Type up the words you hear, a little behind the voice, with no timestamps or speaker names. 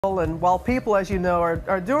And while people, as you know,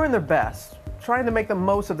 are doing their best, trying to make the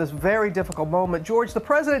most of this very difficult moment, George, the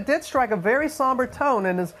president did strike a very somber tone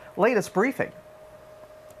in his latest briefing.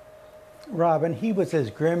 Robin, he was as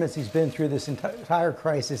grim as he's been through this entire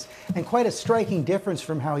crisis, and quite a striking difference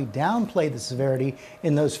from how he downplayed the severity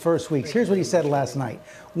in those first weeks. Here's what he said last night.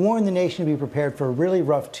 Warned the nation to be prepared for a really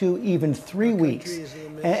rough 2, even 3 weeks.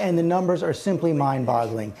 And the numbers are simply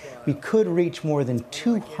mind-boggling. We could reach more than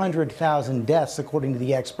 200,000 deaths, according to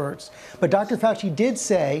the experts. But Dr. Fauci did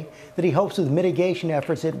say that he hopes with mitigation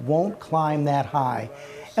efforts it won't climb that high.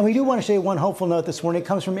 And we do want to show you one hopeful note this morning. It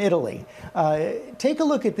comes from Italy. Take a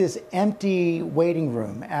look at this empty waiting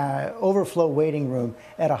room, overflow waiting room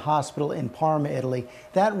at a hospital in Parma, Italy.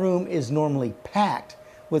 That room is normally packed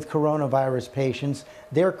with coronavirus patients.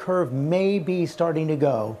 Their curve may be starting to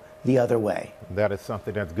go the other way. That is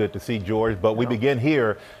something that's good to see, George. But we begin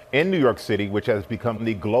here in New York City, which has become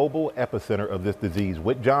the global epicenter of this disease.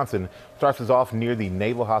 Whit Johnson starts us off near the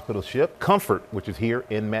Naval Hospital ship Comfort, which is here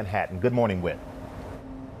in Manhattan. Good morning, Whit.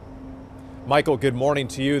 Michael, good morning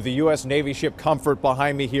to you. The U.S. Navy ship Comfort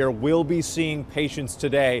behind me here will be seeing patients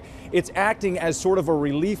today. It's acting as sort of a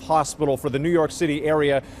relief hospital for the New York City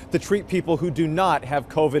area to treat people who do not have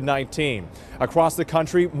COVID-19. Across the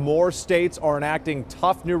country, more states are enacting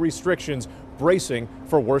tough new restrictions, bracing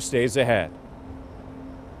for worse days ahead.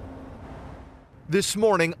 This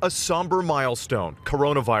morning, a somber milestone.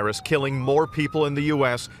 Coronavirus killing more people in the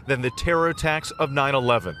U.S. than the terror attacks of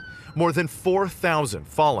 9/11. More than 4,000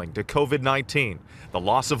 falling to COVID-19. The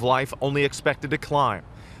loss of life only expected to climb.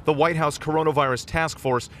 The White House Coronavirus Task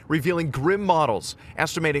Force revealing grim models,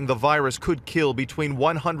 estimating the virus could kill between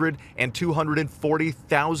 100 and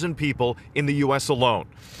 240,000 people in the U.S. alone.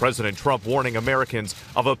 President Trump warning Americans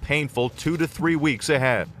of a painful 2 to 3 weeks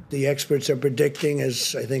ahead. The experts are predicting,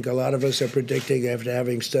 as I think a lot of us are predicting after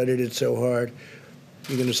having studied it so hard,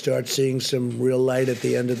 you're going to start seeing some real light at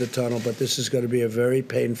the end of the tunnel, but this is going to be a very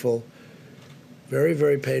painful, very,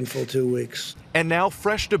 very painful 2 weeks. And now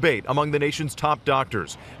fresh debate among the nation's top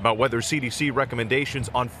doctors about whether CDC recommendations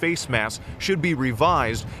on face masks should be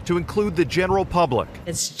revised to include the general public.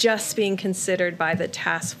 It's just being considered by the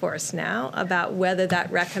task force now about whether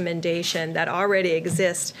that recommendation that already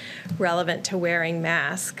exists relevant to wearing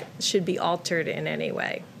masks should be altered in any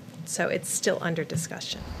way. So it's still under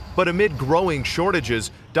discussion. But amid growing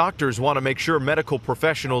shortages, doctors want to make sure medical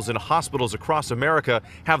professionals in hospitals across America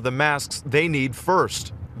have the masks they need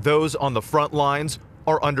first. Those on the front lines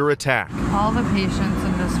are under attack. All the patients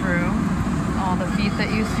in this room, all the feet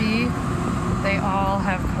that you see, they all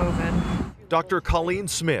have COVID. Dr. Colleen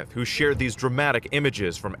Smith, who shared these dramatic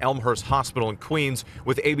images from Elmhurst Hospital in Queens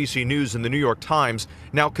with ABC News and the New York Times,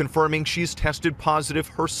 now confirming she's tested positive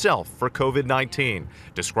herself for COVID-19,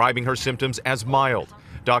 describing her symptoms as mild.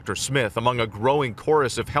 Dr. Smith among a growing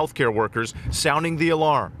chorus of healthcare workers sounding the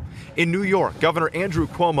alarm. In New York, Governor Andrew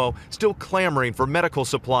Cuomo still clamoring for medical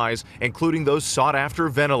supplies, including those sought-after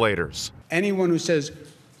ventilators. Anyone who says,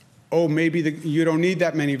 oh, maybe you don't need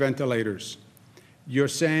that many ventilators. You're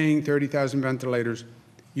saying 30,000 ventilators.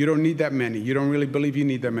 You don't need that many. You don't really believe you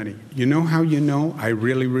need that many. You know how you know I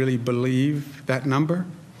really, really believe that number?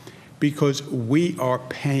 Because we are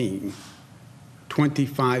paying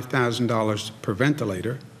 $25,000 per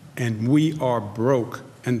ventilator, and we are broke.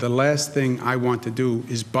 And the last thing I want to do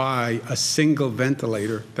is buy a single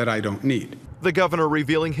ventilator that I don't need. The governor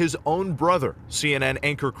revealing his own brother, CNN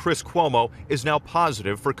anchor Chris Cuomo, is now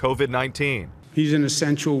positive for COVID-19. He's an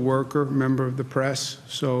essential worker, member of the press,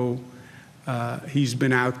 so he's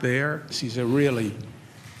been out there. He's a really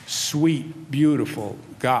sweet, beautiful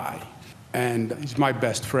guy, and he's my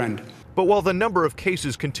best friend. But while the number of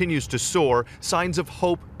cases continues to soar, signs of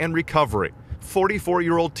hope and recovery.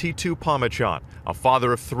 44-year-old T2 Pamachan, a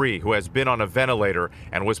father of 3 who has been on a ventilator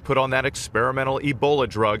and was put on that experimental Ebola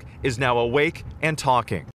drug, is now awake and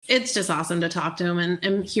talking. It's just awesome to talk to him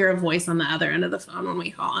and hear a voice on the other end of the phone when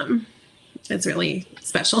we call him. It's really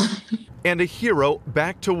special. And a hero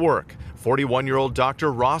back to work. 41-year-old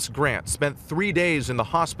Dr. Ross Grant spent 3 days in the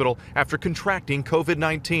hospital after contracting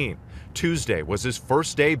COVID-19. Tuesday was his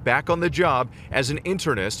first day back on the job as an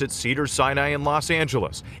internist at Cedars-Sinai in Los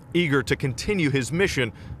Angeles, eager to continue his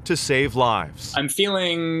mission to save lives. I'm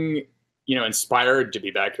feeling, inspired to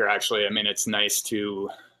be back here, actually. I mean, it's nice to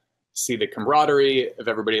see the camaraderie of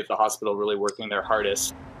everybody at the hospital really working their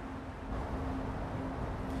hardest.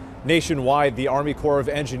 Nationwide, the Army Corps of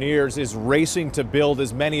Engineers is racing to build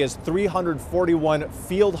as many as 341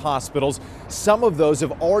 field hospitals. Some of those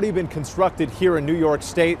have already been constructed here in New York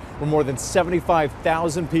State, where more than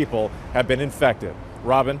 75,000 people have been infected.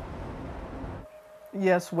 Robin?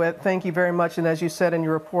 Yes, Whit, thank you very much. And as you said in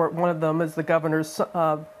your report, one of them is the governor's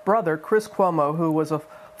brother, Chris Cuomo, who was a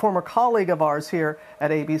former colleague of ours here at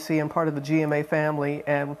ABC and part of the GMA family.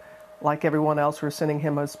 And like everyone else, we're sending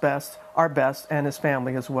him our best, and his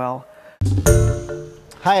family as well.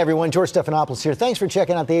 Hi, everyone. George Stephanopoulos here. Thanks for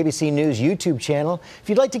checking out the ABC News YouTube channel. If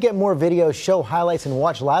you'd like to get more videos, show highlights, and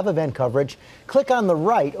watch live event coverage, click on the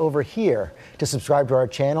right over here to subscribe to our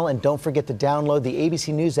channel. And don't forget to download the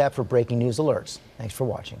ABC News app for breaking news alerts. Thanks for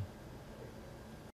watching.